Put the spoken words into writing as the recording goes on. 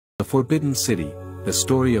The Forbidden City, the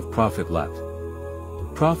story of Prophet Lot.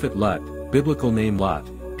 Prophet Lot, biblical name Lot,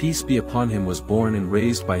 peace be upon him, was born and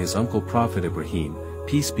raised by his uncle Prophet Ibrahim,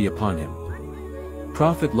 peace be upon him.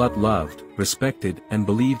 Prophet Lot loved, respected, and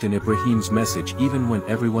believed in Ibrahim's message even when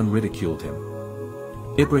everyone ridiculed him.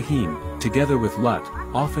 Ibrahim, together with Lot,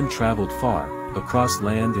 often traveled far, across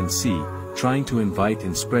land and sea, trying to invite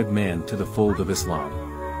and spread man to the fold of Islam.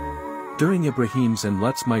 During Ibrahim's and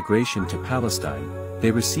Lot's migration to Palestine, they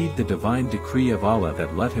received the divine decree of Allah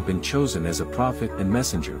that Lot had been chosen as a prophet and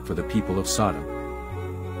messenger for the people of Sodom.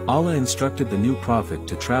 Allah instructed the new prophet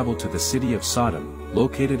to travel to the city of Sodom,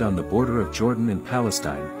 located on the border of Jordan and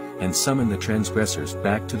Palestine, and summon the transgressors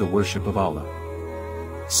back to the worship of Allah.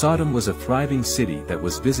 Sodom was a thriving city that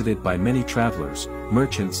was visited by many travelers,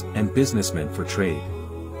 merchants, and businessmen for trade.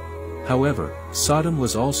 However, Sodom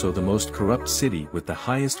was also the most corrupt city with the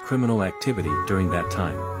highest criminal activity during that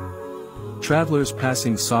time. Travelers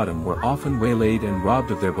passing Sodom were often waylaid and robbed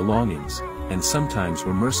of their belongings, and sometimes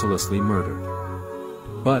were mercilessly murdered.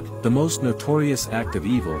 But, the most notorious act of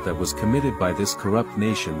evil that was committed by this corrupt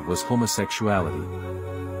nation was homosexuality.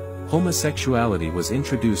 Homosexuality was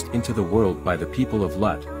introduced into the world by the people of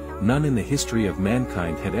Lot. None in the history of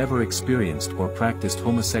mankind had ever experienced or practiced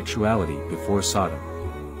homosexuality before Sodom.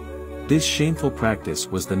 This shameful practice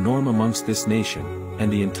was the norm amongst this nation,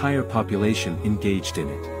 and the entire population engaged in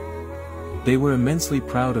it. They were immensely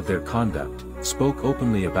proud of their conduct, spoke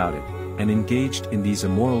openly about it, and engaged in these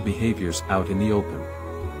immoral behaviors out in the open.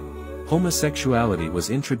 Homosexuality was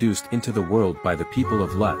introduced into the world by the people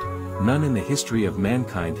of Lot. None in the history of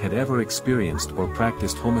mankind had ever experienced or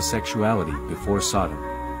practiced homosexuality before Sodom.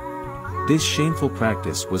 This shameful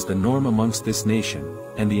practice was the norm amongst this nation,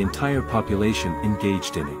 and the entire population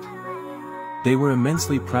engaged in it. They were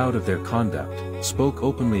immensely proud of their conduct, spoke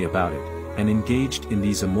openly about it, and engaged in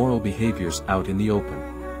these immoral behaviors out in the open.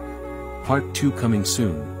 Part 2 coming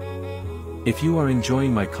soon. If you are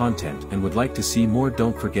enjoying my content and would like to see more,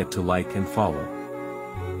 don't forget to like and follow.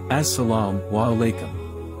 As-salamu alaykum.